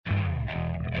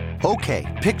Okay,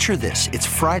 picture this. It's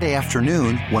Friday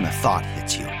afternoon when a thought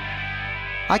hits you.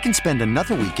 I can spend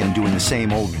another weekend doing the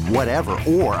same old whatever,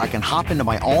 or I can hop into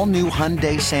my all-new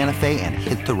Hyundai Santa Fe and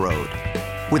hit the road.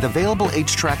 With available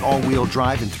H-Track all-wheel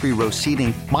drive and 3-row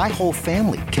seating, my whole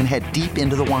family can head deep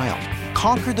into the wild.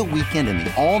 Conquer the weekend in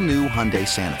the all-new Hyundai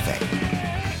Santa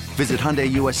Fe. Visit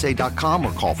HyundaiUSA.com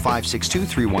or call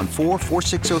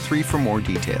 562-314-4603 for more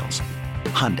details.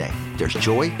 Hyundai, there's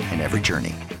joy in every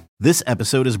journey. This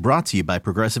episode is brought to you by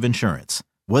Progressive Insurance.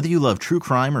 Whether you love true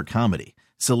crime or comedy,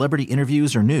 celebrity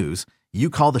interviews or news, you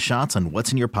call the shots on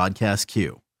what's in your podcast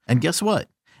queue. And guess what?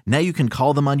 Now you can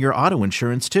call them on your auto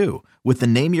insurance too with the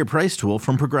Name Your Price tool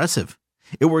from Progressive.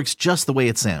 It works just the way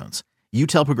it sounds. You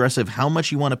tell Progressive how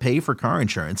much you want to pay for car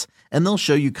insurance, and they'll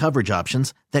show you coverage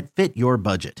options that fit your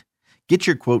budget. Get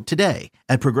your quote today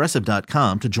at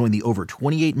Progressive.com to join the over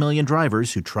 28 million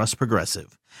drivers who trust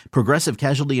Progressive. Progressive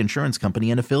Casualty Insurance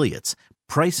Company and Affiliates.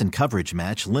 Price and coverage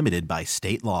match limited by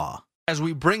state law. As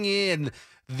we bring in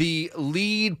the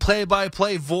lead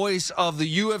play-by-play voice of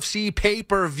the UFC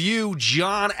pay-per-view,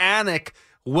 Jon Anik,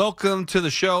 welcome to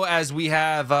the show as we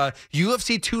have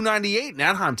UFC 298 in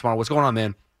Anaheim tomorrow. What's going on,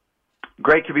 man?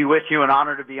 Great to be with you, an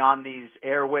honor to be on these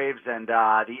airwaves, and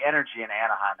the energy in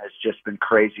Anaheim has just been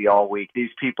crazy all week. These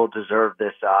people deserve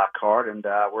this card, and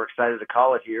we're excited to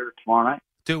call it here tomorrow night.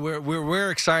 Dude,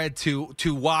 we're excited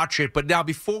to watch it, but now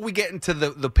before we get into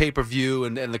the pay-per-view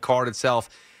and the card itself,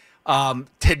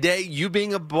 today, you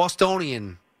being a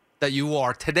Bostonian that you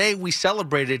are, today we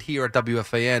celebrated here at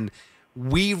WFAN.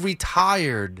 We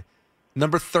retired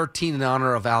number 13 in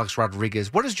honor of Alex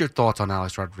Rodriguez. What is your thoughts on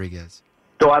Alex Rodriguez?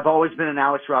 So I've always been an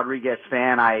Alex Rodriguez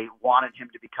fan. I wanted him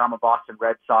to become a Boston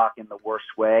Red Sox in the worst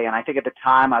way. And I think at the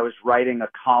time I was writing a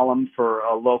column for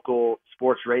a local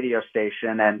sports radio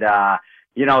station. And, that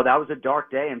was a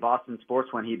dark day in Boston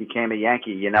sports when he became a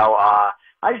Yankee. I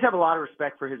just have a lot of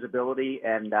respect for his ability.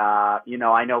 And,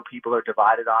 I know people are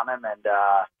divided on him. And,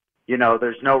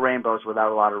 there's no rainbows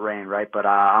without a lot of rain, right? But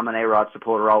I'm an A-Rod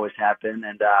supporter, always have been.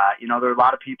 And, there are a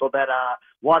lot of people that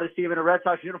want to see him in a Red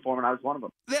Sox uniform, and I was one of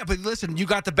them. Yeah, but listen, you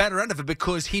got the better end of it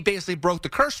because he basically broke the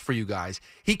curse for you guys.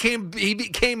 He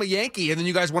became a Yankee, and then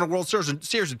you guys won a World Series in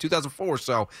 2004.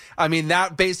 So, I mean,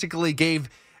 that basically gave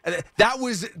that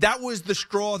was the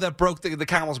straw that broke the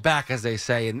camel's back, as they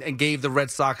say, and gave the Red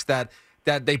Sox that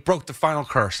they broke the final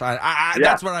curse.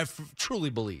 That's what I truly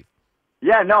believe.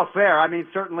 Yeah, no, fair. I mean,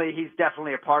 certainly he's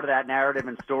definitely a part of that narrative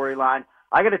and storyline.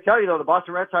 I got to tell you, though, the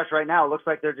Boston Red Sox right now, it looks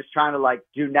like they're just trying to,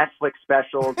 do Netflix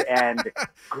specials and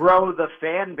grow the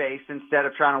fan base instead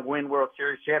of trying to win World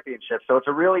Series championships. So it's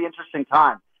a really interesting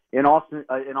time, in all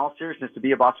seriousness, to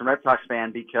be a Boston Red Sox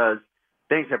fan because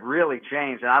things have really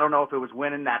changed. And I don't know if it was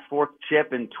winning that fourth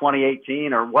chip in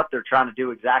 2018 or what they're trying to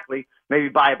do exactly. Maybe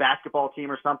buy a basketball team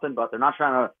or something, but they're not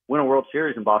trying to win a World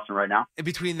Series in Boston right now. And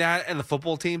between that and the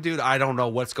football team, dude, I don't know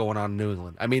what's going on in New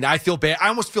England. I mean, I feel bad. I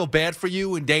almost feel bad for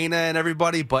you and Dana and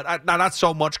everybody, but not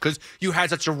so much because you had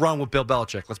such a run with Bill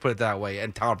Belichick, let's put it that way,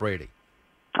 and Tom Brady.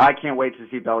 I can't wait to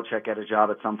see Belichick get a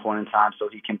job at some point in time so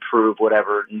he can prove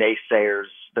whatever naysayers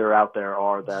there out there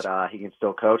are that he can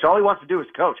still coach. All he wants to do is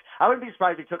coach. I wouldn't be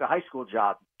surprised if he took a high school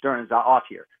job during his off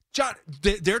year. John,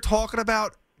 they're talking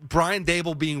about Brian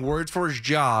Dable being worried for his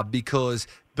job because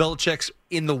Belichick's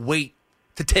in the wait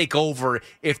to take over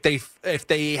if they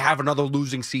have another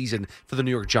losing season for the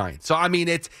New York Giants. So I mean,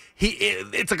 it's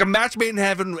like a match made in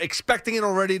heaven, expecting it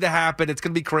already to happen. It's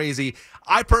going to be crazy.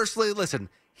 I personally listen.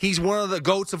 He's one of the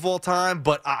GOATs of all time,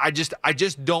 but I just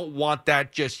don't want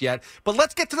that just yet. But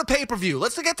let's get to the pay-per-view.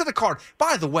 Let's get to the card.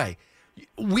 By the way,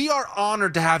 we are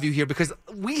honored to have you here because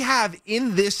we have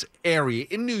in this area,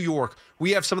 in New York,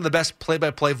 we have some of the best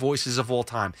play-by-play voices of all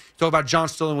time. Talk about John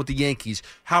Sterling with the Yankees,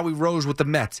 Howie Rose with the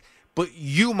Mets. But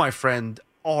you, my friend,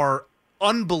 are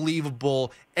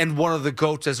unbelievable and one of the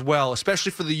GOATs as well,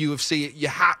 especially for the UFC.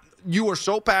 You are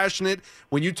so passionate.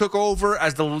 When you took over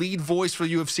as the lead voice for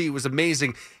the UFC, it was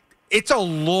amazing. It's a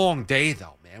long day,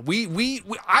 though, man.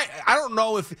 I don't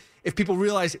know if people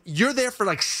realize you're there for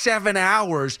like 7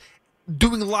 hours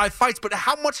doing live fights, but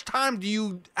how much time do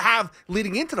you have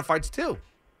leading into the fights, too?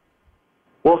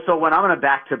 Well, so when I'm in a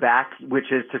back-to-back,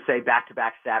 which is to say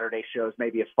back-to-back Saturday shows,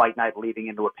 maybe a fight night leading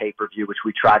into a pay-per-view, which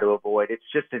we try to avoid, it's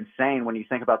just insane when you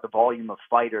think about the volume of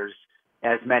fighters,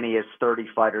 as many as 30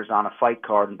 fighters on a fight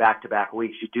card in back-to-back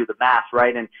weeks. You do the math,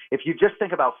 right? And if you just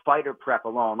think about fighter prep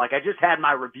alone, like I just had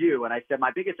my review, and I said my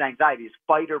biggest anxiety is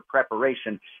fighter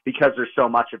preparation because there's so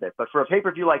much of it. But for a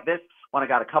pay-per-view like this, when I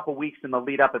got a couple weeks in the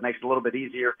lead-up, it makes it a little bit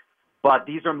easier. But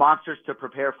these are monsters to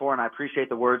prepare for, and I appreciate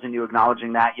the words and you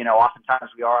acknowledging that.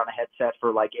 Oftentimes we are on a headset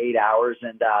for like 8 hours,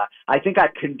 and I think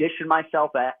I've conditioned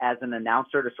myself as an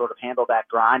announcer to sort of handle that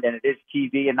grind, and it is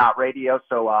TV and not radio,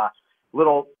 so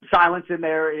little silence in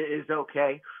there is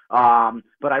okay.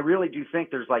 But I really do think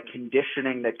there's like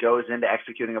conditioning that goes into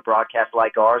executing a broadcast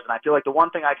like ours, and I feel like the one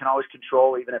thing I can always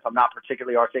control, even if I'm not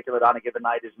particularly articulate on a given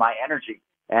night, is my energy,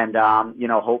 and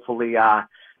hopefully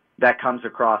that comes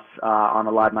across on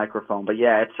a live microphone. But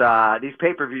yeah, it's these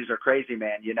pay-per-views are crazy,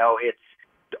 man. It's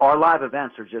our live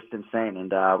events are just insane,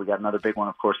 and we got another big one,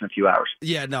 of course, in a few hours.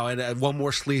 Yeah, no, and one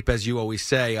more sleep, as you always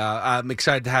say. I'm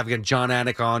excited to have again Jon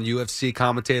Anik on, UFC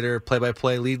commentator,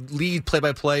 play-by-play, lead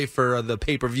play-by-play for the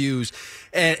pay-per-views,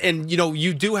 and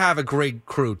you do have a great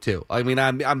crew too. I mean,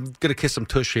 I'm gonna kiss some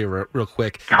tush here real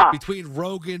quick. Between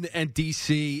Rogan and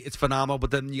DC, it's phenomenal.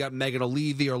 But then you got Megan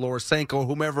O'Leary or Laura Sanko or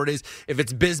whomever it is. If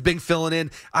it's Bisping filling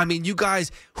in, I mean, you guys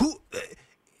who.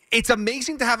 It's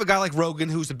amazing to have a guy like Rogan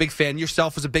who's a big fan,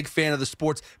 yourself is a big fan of the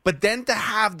sports, but then to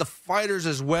have the fighters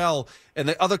as well and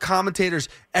the other commentators,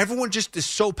 everyone just is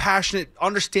so passionate,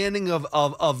 understanding of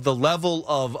the level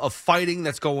of fighting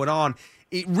that's going on.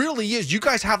 It really is. You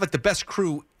guys have like the best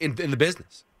crew in the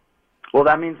business. Well,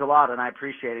 that means a lot, and I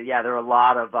appreciate it. Yeah, there are a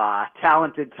lot of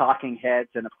talented talking heads,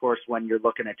 and of course, when you're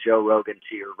looking at Joe Rogan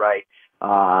to your right,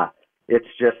 it's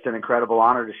just an incredible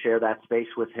honor to share that space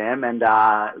with him. And,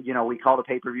 we called a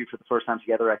pay-per-view for the first time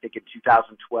together, I think in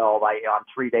 2012, on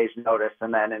 3 days' notice,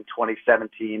 and then in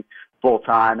 2017,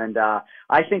 full-time. And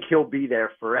I think he'll be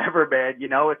there forever, man.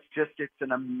 It's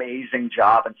an amazing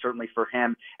job. And certainly for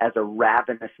him as a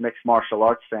ravenous mixed martial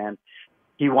arts fan,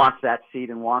 he wants that seat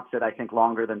and wants it, I think,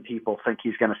 longer than people think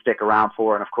he's going to stick around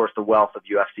for. And, of course, the wealth of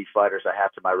UFC fighters I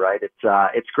have to my right.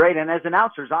 It's great. And as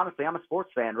announcers, honestly, I'm a sports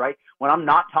fan, right? When I'm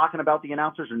not talking about the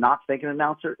announcers or not thinking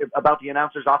about the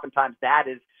announcers, oftentimes that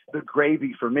is the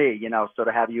gravy for me, So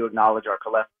to have you acknowledge our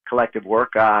collective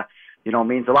work,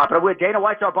 means a lot. But Dana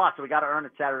White's our boss, so we got to earn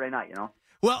it Saturday night,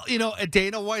 Well,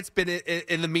 Dana White's been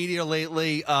in the media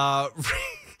lately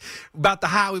about the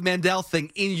Howie Mandel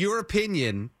thing. In your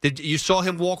opinion, you saw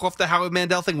him walk off the Howie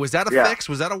Mandel thing? Was that a fix?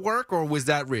 Was that a work, or was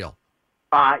that real?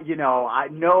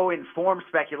 No informed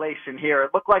speculation here.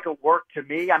 It looked like a work to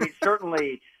me. I mean,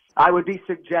 certainly I would be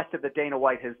suggestive that Dana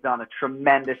White has done a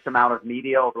tremendous amount of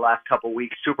media over the last couple of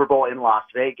weeks, Super Bowl in Las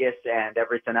Vegas and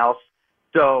everything else.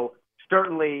 So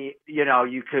certainly,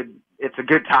 it's a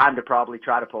good time to probably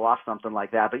try to pull off something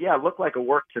like that. But yeah, it looked like a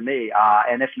work to me.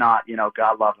 And if not,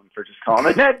 God love him for just calling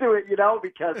an end to it,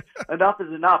 because enough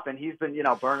is enough. And he's been,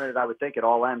 burning it, I would think, at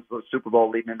all ends with Super Bowl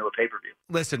leading into a pay-per-view.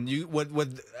 Listen,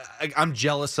 I'm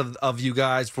jealous of you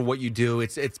guys for what you do.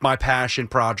 It's my passion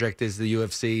project is the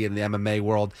UFC and the MMA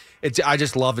world. I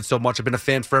just love it so much. I've been a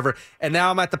fan forever. And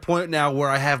now I'm at the point now where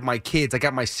I have my kids. I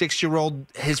got my 6-year-old.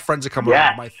 His friends are coming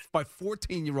around. My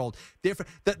 14-year-old.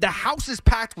 The house is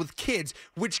packed with kids,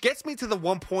 which gets me to the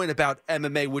one point about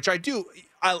MMA, which I do.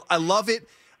 I love it.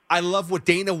 I love what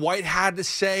Dana White had to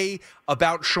say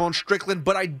about Sean Strickland,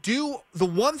 but the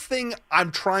one thing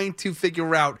I'm trying to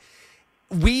figure out,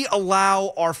 we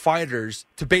allow our fighters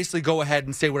to basically go ahead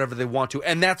and say whatever they want to,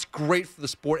 and that's great for the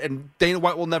sport, and Dana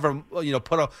White will never,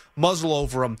 put a muzzle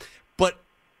over them, but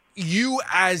you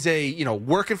as a,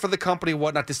 working for the company and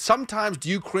whatnot, sometimes do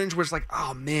you cringe where it's like,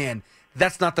 oh man,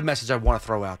 that's not the message I want to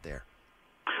throw out there?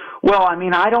 Well, I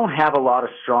mean, I don't have a lot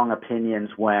of strong opinions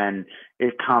when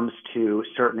it comes to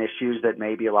certain issues that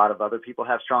maybe a lot of other people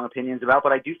have strong opinions about,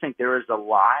 but I do think there is a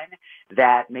line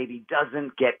that maybe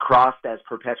doesn't get crossed as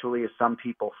perpetually as some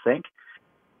people think.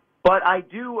 But I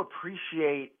do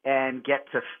appreciate and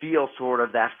get to feel sort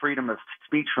of that freedom of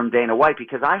speech from Dana White,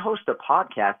 because I host a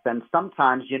podcast, and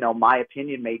sometimes, my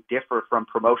opinion may differ from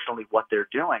promotionally what they're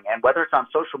doing. And whether it's on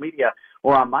social media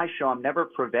or on my show, I'm never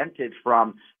prevented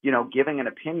from, giving an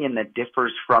opinion that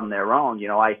differs from their own.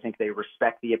 I think they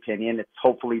respect the opinion. It's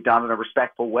hopefully done in a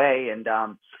respectful way. And,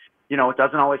 it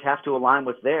doesn't always have to align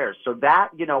with theirs. So that,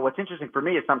 what's interesting for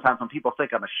me is sometimes when people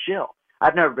think I'm a shill,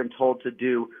 I've never been told to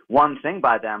do one thing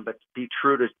by them, but be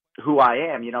true to who I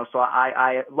am, So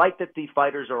I like that the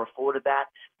fighters are afforded that.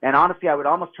 And honestly, I would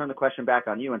almost turn the question back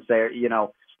on you and say,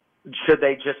 should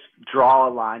they just draw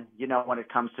a line, when it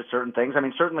comes to certain things? I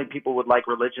mean, certainly people would like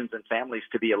religions and families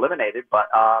to be eliminated, but,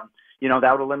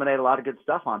 that would eliminate a lot of good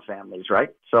stuff on families, right?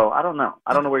 So I don't know.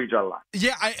 I don't know where you draw the line.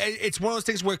 Yeah, it's one of those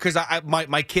things where, because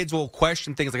my kids will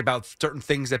question things like about certain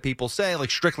things that people say, like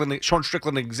Sean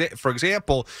Strickland, for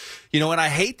example, and I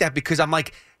hate that because I'm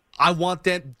like, I want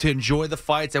them to enjoy the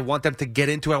fights. I want them to get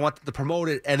into it. I want them to promote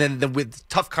it. And then with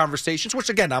tough conversations, which,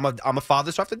 again, I'm a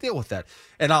father, so I have to deal with that.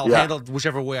 And I'll handle it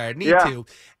whichever way I need to.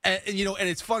 And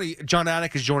it's funny. Jon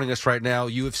Anik is joining us right now,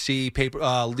 UFC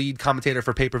lead commentator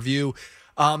for pay-per-view.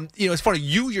 It's funny.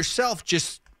 You yourself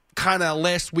just kind of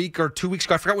last week or 2 weeks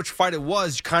ago, I forgot which fight it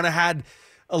was, you kind of had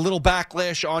a little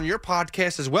backlash on your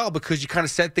podcast as well, because you kind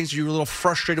of said things, you were a little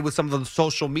frustrated with some of the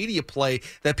social media play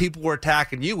that people were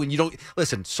attacking you. And you don't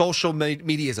listen, social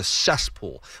media is a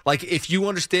cesspool. Like, if you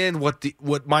understand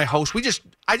what my host,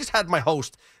 I just had my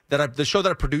host the show that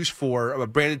I produced for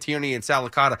Brandon Tierney and Sal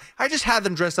Licata, I just had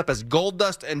them dressed up as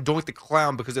Goldust and Doink the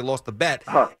Clown because they lost the bet,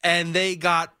 and they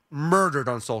got murdered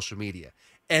on social media.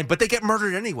 But they get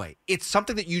murdered anyway. It's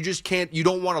something that you just you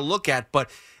don't want to look at. But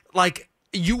like,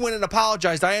 you went and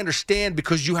apologized. I understand,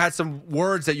 because you had some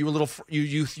words that you were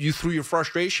you threw your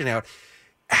frustration out.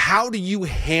 How do you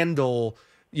handle,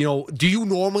 do you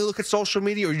normally look at social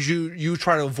media, or do you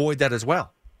try to avoid that as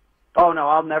well? Oh, no,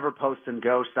 I'll never post and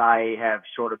ghost. I have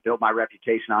sort of built my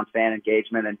reputation on fan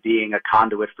engagement and being a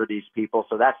conduit for these people,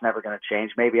 so that's never going to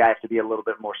change. Maybe I have to be a little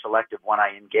bit more selective when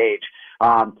I engage.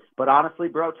 But honestly,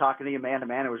 bro, talking to you man to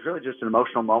man, it was really just an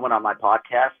emotional moment on my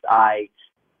podcast.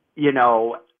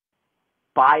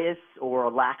 Bias or a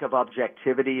lack of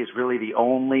objectivity is really the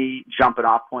only jumping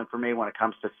off point for me when it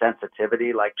comes to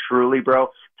sensitivity. Like, truly,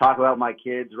 bro, talk about my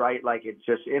kids, right? Like, it's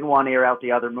just in one ear, out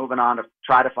the other, moving on to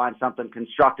try to find something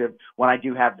constructive when I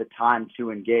do have the time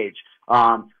to engage.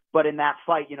 But in that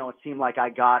fight, it seemed like I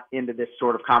got into this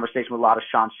sort of conversation with a lot of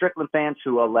Sean Strickland fans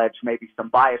who allege maybe some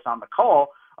bias on the call.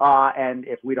 And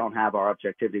if we don't have our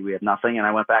objectivity, we have nothing. And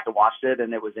I went back and watched it,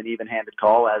 and it was an even-handed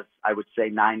call, as I would say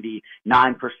 99%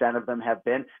 of them have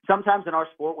been. Sometimes in our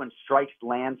sport, when strikes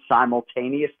land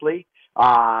simultaneously,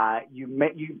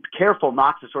 you careful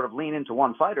not to sort of lean into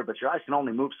one fighter, but your eyes can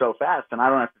only move so fast. And I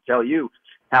don't have to tell you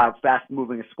how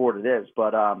fast-moving a sport it is.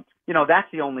 But,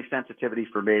 that's the only sensitivity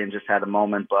for me, and just had a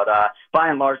moment. But by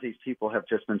and large, these people have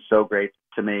just been so great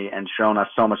to me and shown us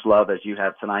so much love, as you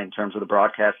have tonight, in terms of the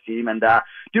broadcast team. And,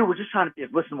 dude, we're just trying to be as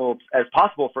listenable as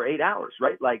possible for 8 hours,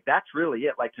 right? Like, that's really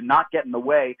it. Like, to not get in the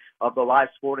way of the live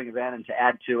sporting event and to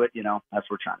add to it, that's what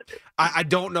we're trying to do. I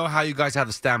don't know how you guys have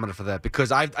the stamina for that,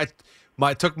 because I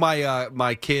took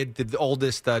my kid, the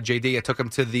oldest, JD, I took him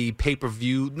to the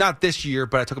pay-per-view, not this year,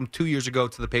 but I took him 2 years ago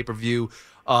to the pay-per-view,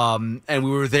 and we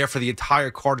were there for the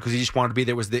entire card because he just wanted to be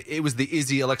there. It was the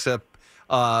Izzy Alexa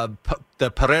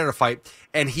the Pereira fight,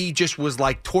 and he just was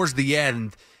like, towards the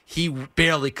end, he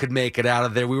barely could make it out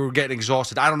of there. We were getting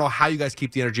exhausted. I don't know how you guys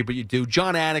keep the energy, but you do.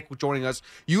 Jon Anik joining us.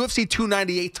 UFC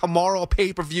 298 tomorrow,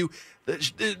 pay-per-view.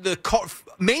 The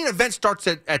main event starts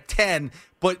at 10,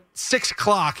 but 6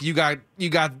 o'clock, you got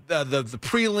the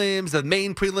prelims. The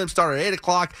main prelims start at 8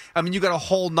 o'clock. I mean, you got a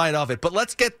whole night of it. But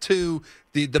let's get to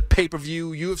the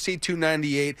pay-per-view, UFC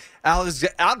 298,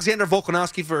 Alexander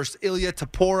Volkanovski versus Ilia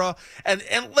Topuria. And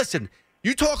listen,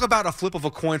 you talk about a flip of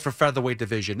a coin for featherweight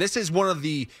division. This is one of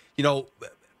the,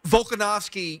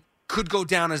 Volkanovski could go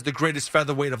down as the greatest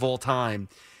featherweight of all time.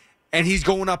 And he's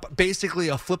going up basically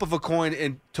a flip of a coin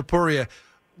in Topuria.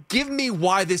 Give me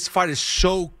why this fight is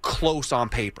so close on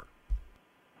paper.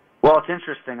 Well, it's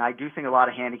interesting. I do think a lot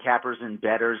of handicappers and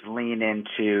bettors lean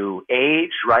into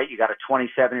age, right? You got a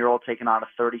 27-year-old taking on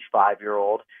a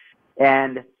 35-year-old.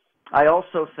 And I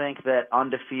also think that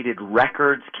undefeated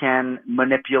records can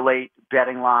manipulate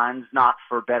betting lines, not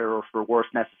for better or for worse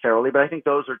necessarily, but I think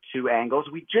those are two angles.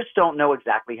 We just don't know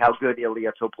exactly how good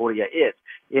Ilia Topuria is.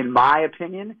 In my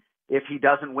opinion, if he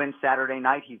doesn't win Saturday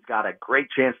night, he's got a great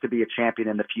chance to be a champion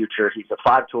in the future. He's a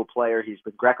 5-tool player. He's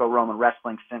been Greco-Roman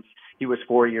wrestling since he was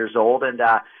 4 years old. And,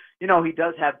 he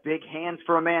does have big hands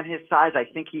for a man his size. I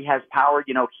think he has power.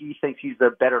 He thinks he's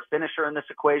the better finisher in this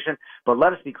equation. But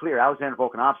let us be clear, Alexander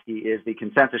Volkanovski is the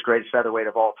consensus greatest featherweight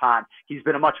of all time. He's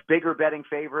been a much bigger betting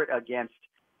favorite against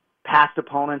past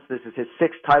opponents. This is his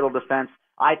 6th title defense.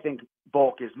 I think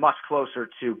Volk is much closer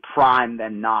to prime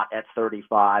than not at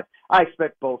 35. I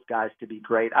expect both guys to be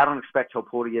great. I don't expect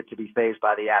Topuria to be fazed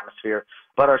by the atmosphere,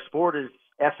 but our sport is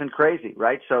effing crazy,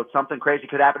 right? So something crazy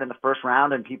could happen in the first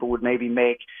round, and people would maybe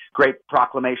make great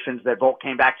proclamations that Volk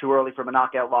came back too early from a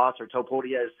knockout loss, or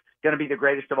Topuria is going to be the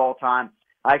greatest of all time.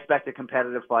 I expect a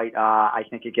competitive fight. I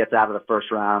think it gets out of the first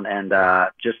round, and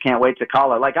just can't wait to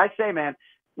call it. Like I say, man,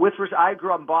 I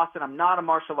grew up in Boston. I'm not a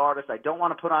martial artist. I don't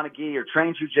want to put on a gi or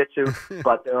train jiu-jitsu,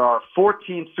 but there are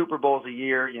 14 Super Bowls a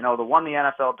year, the one the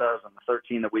NFL does and the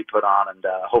 13 that we put on, and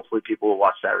hopefully people will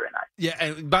watch Saturday night. Yeah,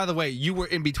 and by the way, you were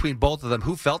in between both of them.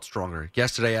 Who felt stronger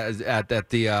yesterday at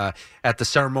the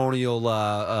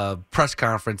ceremonial press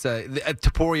conference?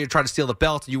 Topuria tried to steal the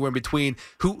belt, and you were in between.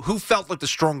 Who felt like the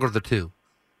stronger of the two?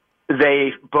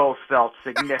 They both felt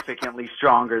significantly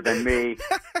stronger than me.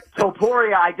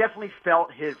 Topuria, I definitely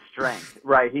felt his strength,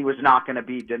 right? He was not going to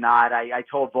be denied. I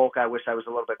told Volk I wish I was a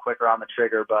little bit quicker on the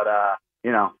trigger, but,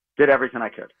 did everything I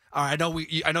could. All right,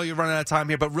 I know you're running out of time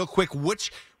here, but real quick,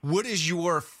 what is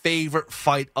your favorite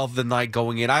fight of the night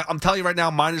going in? I'm telling you right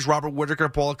now, mine is Robert Whittaker,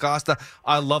 Paulo Costa.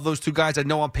 I love those two guys. I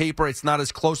know on paper it's not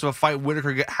as close of a fight.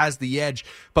 Whittaker has the edge.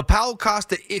 But Paulo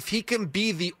Costa, if he can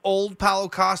be the old Paulo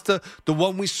Costa, the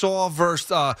one we saw versus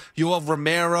Yoel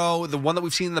Romero, the one that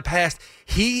we've seen in the past,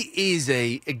 he is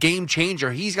a game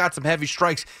changer. He's got some heavy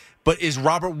strikes. But is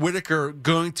Robert Whittaker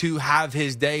going to have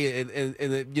his day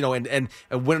and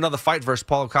win another fight versus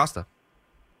Paulo Costa?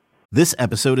 This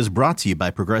episode is brought to you by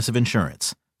Progressive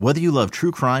Insurance. Whether you love true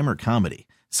crime or comedy,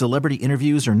 celebrity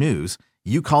interviews or news,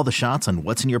 you call the shots on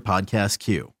what's in your podcast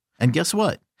queue. And guess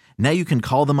what? Now you can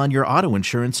call them on your auto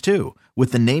insurance too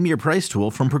with the Name Your Price tool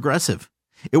from Progressive.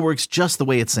 It works just the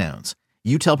way it sounds.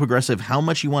 You tell Progressive how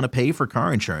much you want to pay for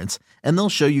car insurance, and they'll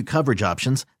show you coverage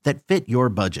options that fit your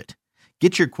budget.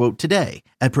 Get your quote today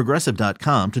at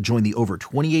Progressive.com to join the over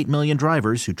 28 million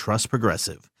drivers who trust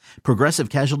Progressive. Progressive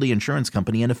Casualty Insurance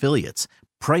Company and Affiliates.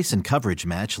 Price and coverage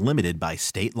match limited by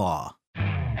state law.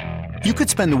 You could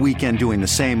spend the weekend doing the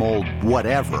same old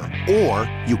whatever, or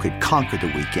you could conquer the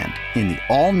weekend in the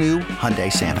all-new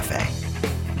Hyundai Santa Fe.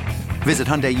 Visit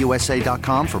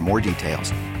HyundaiUSA.com for more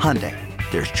details. Hyundai,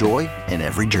 there's joy in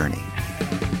every journey.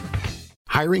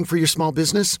 Hiring for your small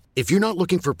business? If you're not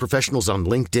looking for professionals on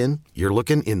LinkedIn, you're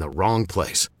looking in the wrong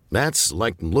place. That's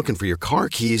like looking for your car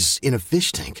keys in a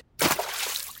fish tank.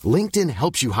 LinkedIn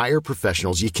helps you hire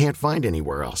professionals you can't find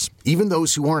anywhere else, even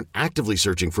those who aren't actively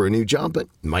searching for a new job but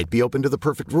might be open to the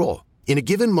perfect role. In a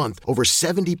given month, over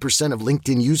 70% of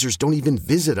LinkedIn users don't even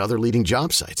visit other leading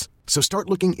job sites. So start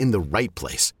looking in the right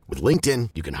place. With LinkedIn,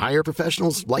 you can hire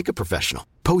professionals like a professional.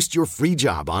 Post your free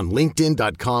job on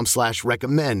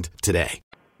linkedin.com/recommend today.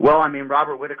 Well,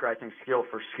 Robert Whittaker, I think skill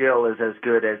for skill is as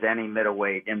good as any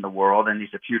middleweight in the world, and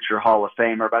he's a future Hall of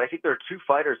Famer. But I think there are two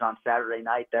fighters on Saturday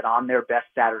night that on their best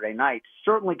Saturday night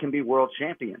certainly can be world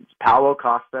champions. Paulo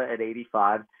Costa at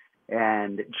 85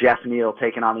 and Jeff Neal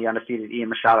taking on the undefeated Ian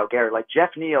Machado Gary. Like,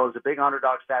 Jeff Neal is a big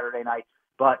underdog Saturday night,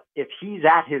 but if he's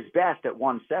at his best at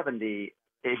 170,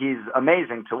 he's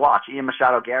amazing to watch. Ian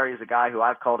Machado Gary is a guy who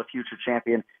I've called a future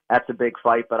champion. That's a big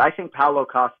fight. But I think Paulo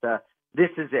Costa,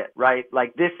 this is it, right?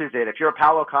 Like, this is it. If you're a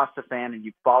Paulo Costa fan and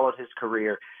you've followed his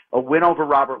career, a win over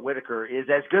Robert Whittaker is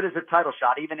as good as a title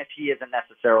shot, even if he isn't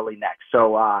necessarily next.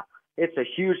 So it's a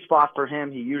huge spot for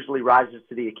him. He usually rises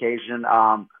to the occasion,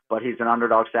 but he's an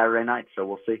underdog Saturday night, so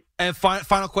we'll see. And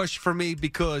final question for me,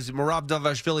 because Merab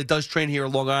Dvalishvili does train here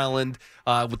in Long Island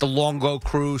with the Longo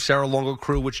crew, Sarah Longo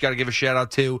crew, which you got to give a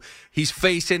shout-out to. He's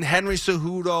facing Henry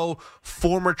Cejudo,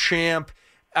 former champ.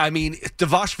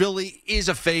 Dvalishvili is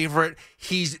a favorite.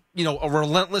 He's, a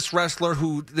relentless wrestler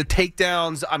who the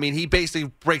takedowns, he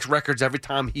basically breaks records every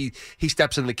time he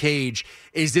steps in the cage.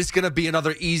 Is this going to be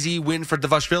another easy win for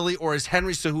Dvalishvili, or is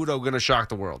Henry Cejudo going to shock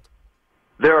the world?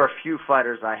 There are few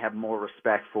fighters I have more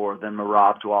respect for than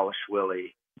Merab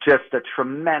Dvalishvili. Just a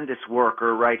tremendous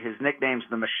worker, right? His nickname's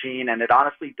The Machine, and it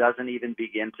honestly doesn't even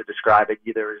begin to describe it.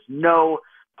 There is no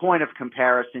point of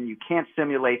comparison. You can't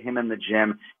simulate him in the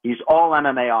gym. He's all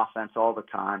MMA offense all the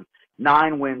time.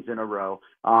 9 wins in a row.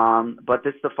 But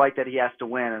this is the fight that he has to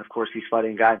win. And, of course, he's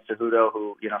fighting a guy in Cejudo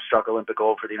who, struck Olympic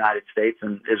gold for the United States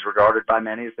and is regarded by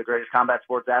many as the greatest combat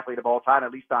sports athlete of all time,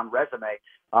 at least on resume.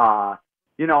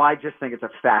 I just think it's a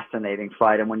fascinating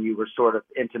fight. And when you were sort of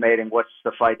intimating what's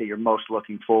the fight that you're most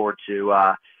looking forward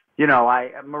to,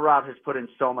 Merab has put in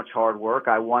so much hard work.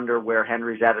 I wonder where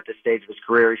Henry's at this stage of his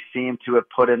career. He seemed to have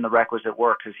put in the requisite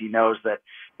work because he knows that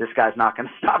this guy's not going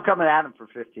to stop coming at him for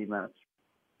 15 minutes.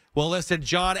 Well, listen,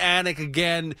 Jon Anik,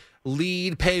 again,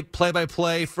 lead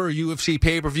play-by-play for UFC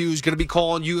pay-per-views. Going to be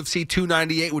calling UFC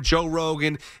 298 with Joe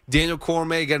Rogan, Daniel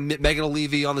Cormier, and Megan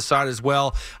O'Leary on the side as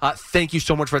well. Thank you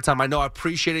so much for the time. I know I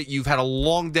appreciate it. You've had a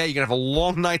long day. You're going to have a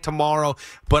long night tomorrow.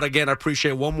 But, again, I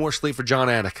appreciate one more sleep for Jon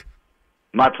Anik.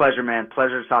 My pleasure, man.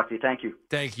 Pleasure to talk to you. Thank you.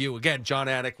 Thank you. Again, Jon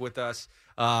Anik with us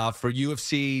for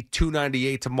UFC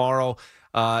 298 tomorrow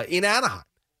in Anaheim.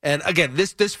 And again,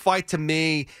 this fight to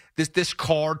me, this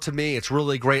card to me, it's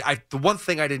really great. The one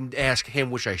thing I didn't ask him,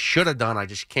 which I should have done, I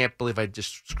just can't believe I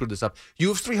just screwed this up.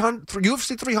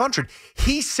 UFC 300.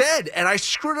 He said, and I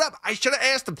screwed it up. I should have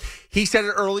asked him. He said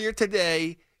it earlier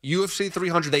today. UFC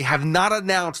 300. They have not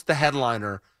announced the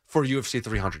headliner for UFC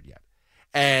 300 yet,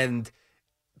 and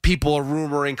people are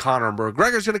rumoring Conor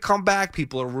McGregor's going to come back.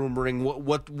 People are rumoring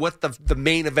what the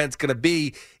main event's going to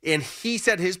be. And he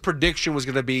said his prediction was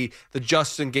going to be the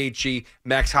Justin Gaethje,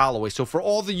 Max Holloway. So for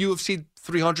all the UFC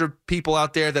 300 people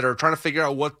out there that are trying to figure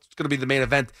out what's going to be the main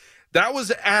event, that was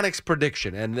Anik's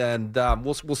prediction. And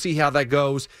we'll see how that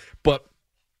goes. But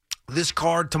this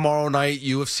card tomorrow night,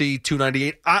 UFC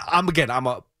 298.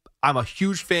 I'm a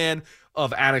huge fan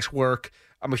of Anik's work.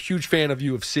 I'm a huge fan of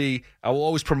UFC. I will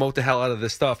always promote the hell out of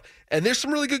this stuff. And there's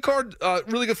some really good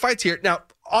fights here. Now,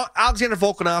 Alexander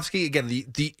Volkanovski, again,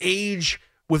 the age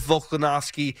with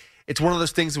Volkanovski, it's one of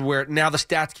those things where now the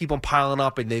stats keep on piling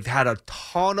up, and they've had a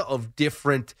ton of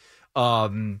different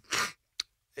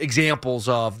examples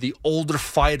of the older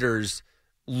fighters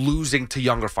losing to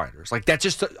younger fighters. Like, that's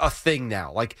just a thing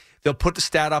now. Like, they'll put the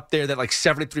stat up there that like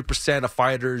 73% of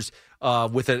fighters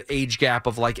with an age gap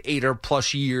of like 8 or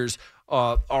plus years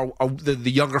the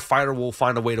younger fighter will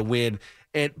find a way to win.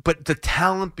 But the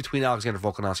talent between Alexander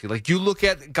Volkanovski, like you look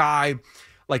at a guy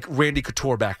like Randy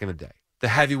Couture back in the day, the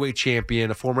heavyweight champion,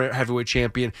 a former heavyweight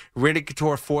champion. Randy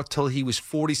Couture fought till he was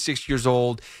 46 years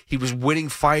old. He was winning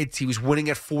fights. He was winning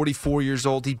at 44 years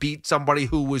old. He beat somebody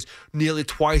who was nearly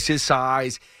twice his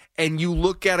size. And you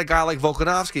look at a guy like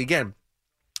Volkanovski, again,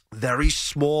 very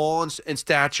small in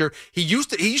stature. He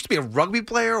used to be a rugby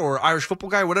player or Irish football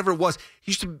guy, whatever it was.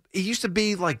 He used to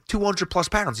be like 200 plus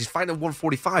pounds. He's fighting at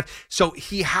 145. So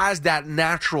he has that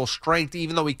natural strength.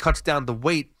 Even though he cuts down the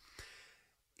weight,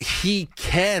 he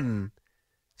can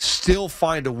still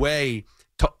find a way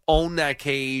to own that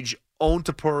cage, own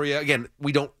Topuria. Again,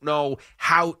 we don't know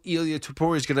how Ilia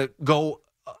Topuria is going to go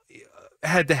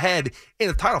head to head in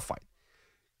a title fight.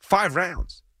 5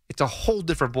 rounds. It's a whole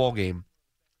different ballgame,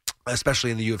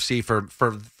 especially in the UFC for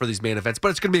these main events. But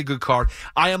it's going to be a good card.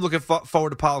 I am looking forward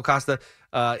to Paulo Costa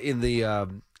in the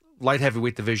light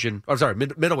heavyweight division.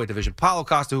 Middleweight division. Paulo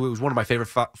Costa, who was one of my favorite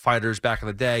fighters back in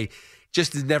the day,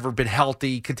 just has never been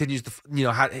healthy. Continues to,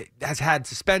 has had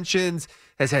suspensions,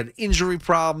 has had injury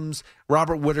problems.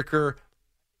 Robert Whittaker,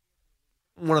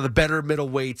 one of the better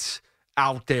middleweights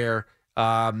out there.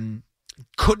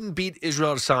 Couldn't beat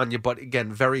Israel Adesanya, but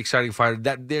again, very exciting fighter.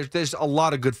 There's a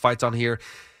lot of good fights on here.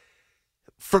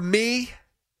 For me,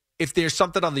 if there's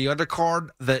something on the undercard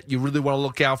that you really want to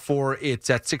look out for, it's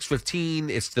at 6:15.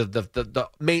 It's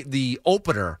the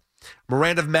opener,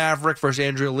 Miranda Maverick versus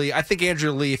Andrea Lee. I think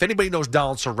Andrea Lee, if anybody knows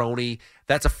Donald Cerrone,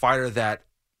 that's a fighter that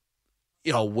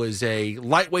was a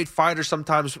lightweight fighter,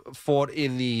 sometimes fought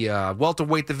in the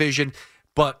welterweight division,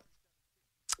 but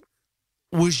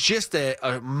was just a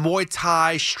Muay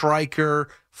Thai striker,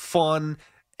 fun.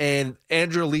 And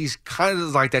Andrea Lee's kind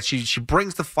of like that. She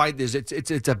brings the fight.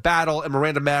 It's a battle. And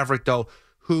Miranda Maverick, though,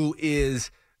 who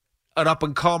is an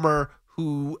up-and-comer,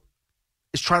 who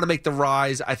is trying to make the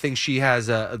rise. I think she has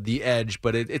the edge,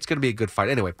 but it's going to be a good fight.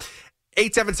 Anyway,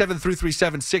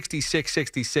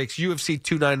 877-337-6666, UFC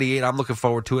 298. I'm looking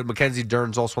forward to it. Mackenzie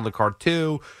Dern's also on the card,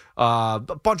 too. A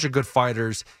bunch of good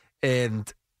fighters.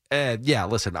 And yeah,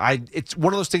 listen, it's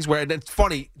one of those things where, and it's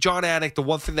funny, Jon Anik, the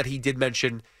one thing that he did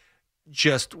mention,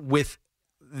 just with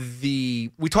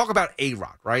we talk about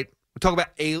A-Rod, right? We talk about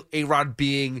A-Rod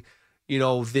being,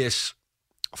 this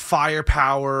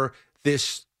firepower,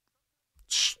 this,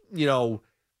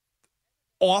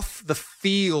 off the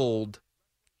field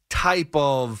type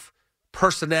of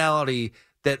personality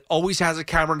that always has a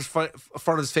camera in front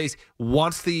of his face,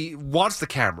 wants the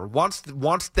camera, wants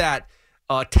that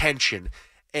attention.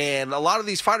 And a lot of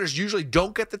these fighters usually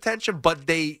don't get the attention, but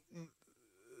the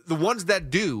ones that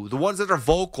do, the ones that are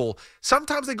vocal,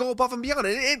 sometimes they go above and beyond.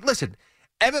 And listen,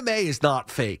 MMA is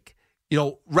not fake.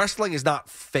 Wrestling is not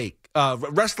fake.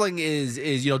 Wrestling is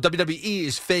WWE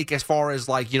is fake as far as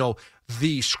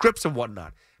the scripts and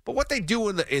whatnot. But what they do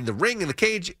in the ring, in the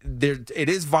cage, it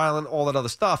is violent, all that other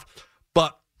stuff.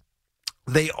 But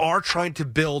they are trying to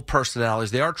build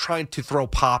personalities. They are trying to throw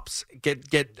pops,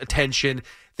 get attention.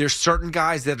 There's certain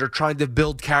guys that are trying to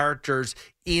build characters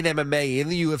in MMA, in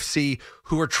the UFC,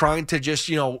 who are trying to just,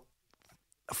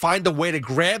 find a way to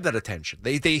grab that attention.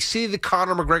 They see the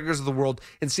Conor McGregors of the world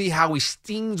and see how he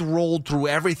steamrolled through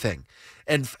everything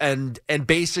and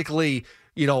basically,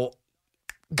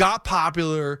 got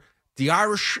popular. The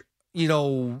Irish,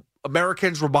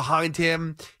 Americans were behind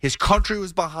him. His country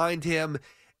was behind him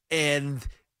and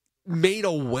made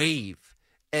a wave.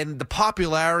 and the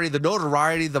popularity, the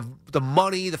notoriety, the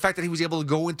money, the fact that he was able to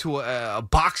go into a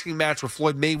boxing match with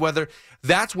Floyd Mayweather,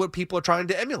 that's what people are trying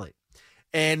to emulate.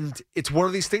 And it's one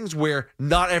of these things where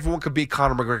not everyone could be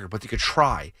Conor McGregor, but you could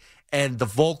try. And the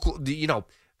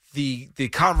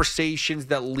conversations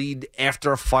that lead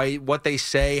after a fight, what they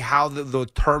say, how the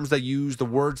terms they use, the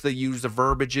words they use, the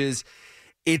verbiages,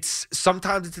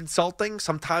 sometimes it's insulting,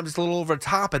 sometimes it's a little over the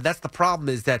top, and that's the problem,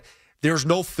 is that there's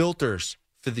no filters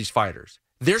for these fighters.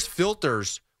 There's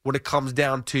filters when it comes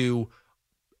down to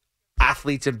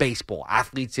athletes in baseball,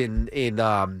 athletes in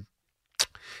the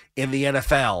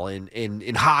NFL,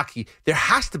 in hockey. There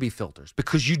has to be filters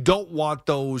because you don't want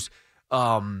those.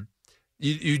 You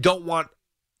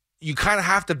kind of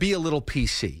have to be a little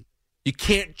PC. You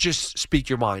can't just speak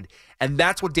your mind, and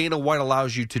that's what Dana White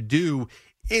allows you to do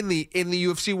in the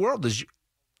UFC world. Is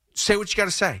say what you got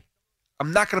to say.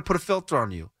 I'm not going to put a filter on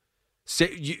you.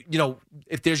 Say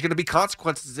if there's going to be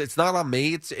consequences, it's not on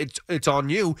me. It's on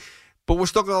you. But we're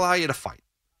still going to allow you to fight.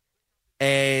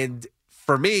 And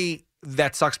for me,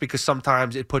 that sucks because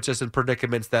sometimes it puts us in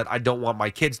predicaments that I don't want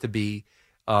my kids to be,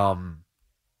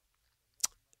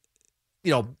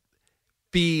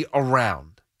 be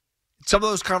around. Some of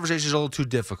those conversations are a little too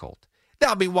difficult.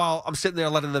 Now, meanwhile, I'm sitting there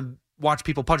letting them watch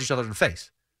people punch each other in the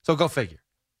face. So go figure.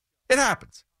 It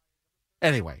happens.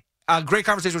 Anyway, great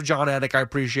conversation with Jon Anik. I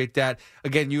appreciate that.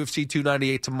 Again, UFC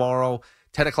 298 tomorrow.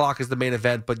 10 o'clock is the main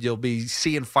event, but you'll be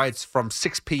seeing fights from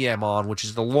 6 p.m. on, which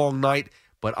is a long night,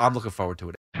 but I'm looking forward to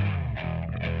it.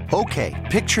 Okay,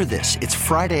 picture this. It's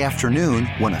Friday afternoon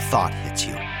when a thought hits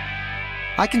you.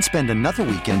 I can spend another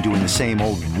weekend doing the same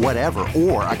old whatever,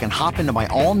 or I can hop into my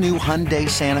all-new Hyundai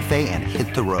Santa Fe and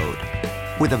hit the road.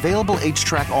 With available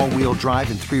H-Track all-wheel drive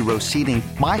and 3-row seating,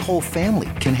 my whole family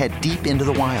can head deep into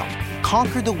the wild.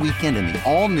 Conquer the weekend in the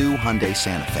all-new Hyundai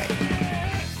Santa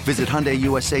Fe. Visit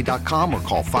HyundaiUSA.com or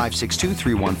call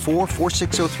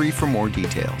 562-314-4603 for more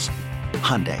details.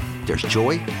 Hyundai, there's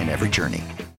joy in every journey.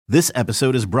 This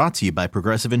episode is brought to you by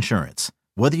Progressive Insurance.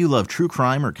 Whether you love true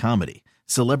crime or comedy,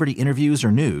 celebrity interviews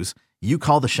or news, you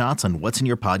call the shots on what's in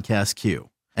your podcast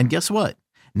queue. And guess what?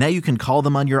 Now you can call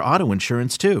them on your auto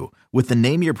insurance too with the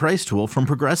Name Your Price tool from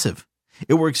Progressive.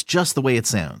 It works just the way it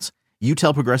sounds. You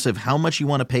tell Progressive how much you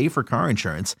want to pay for car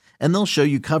insurance, and they'll show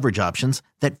you coverage options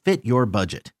that fit your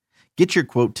budget. Get your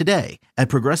quote today at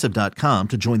Progressive.com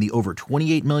to join the over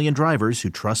 28 million drivers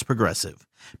who trust Progressive.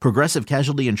 Progressive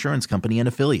Casualty Insurance Company and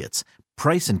Affiliates.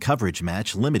 Price and coverage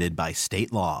match limited by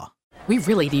state law. We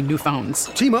really need new phones.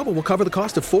 T-Mobile will cover the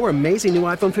cost of 4 amazing new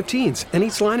iPhone 15s, and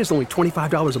each line is only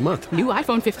 $25 a month. New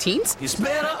iPhone 15s? It's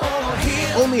better over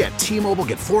here. Only at T-Mobile,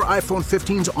 get 4 iPhone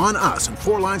 15s on us and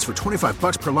 4 lines for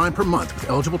 $25 per line per month with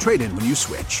eligible trade-in when you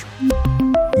switch.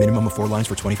 Minimum of 4 lines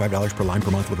for $25 per line per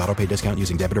month with autopay discount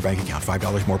using debit or bank account.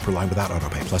 $5 more per line without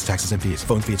autopay, plus taxes and fees.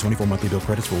 Phone fee at 24 monthly bill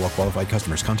credits for well-qualified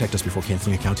customers. Contact us before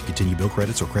canceling account to continue bill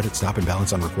credits or credit stop and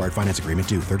balance on required finance agreement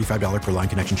due. $35 per line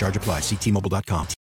connection charge applies. See T-Mobile.com.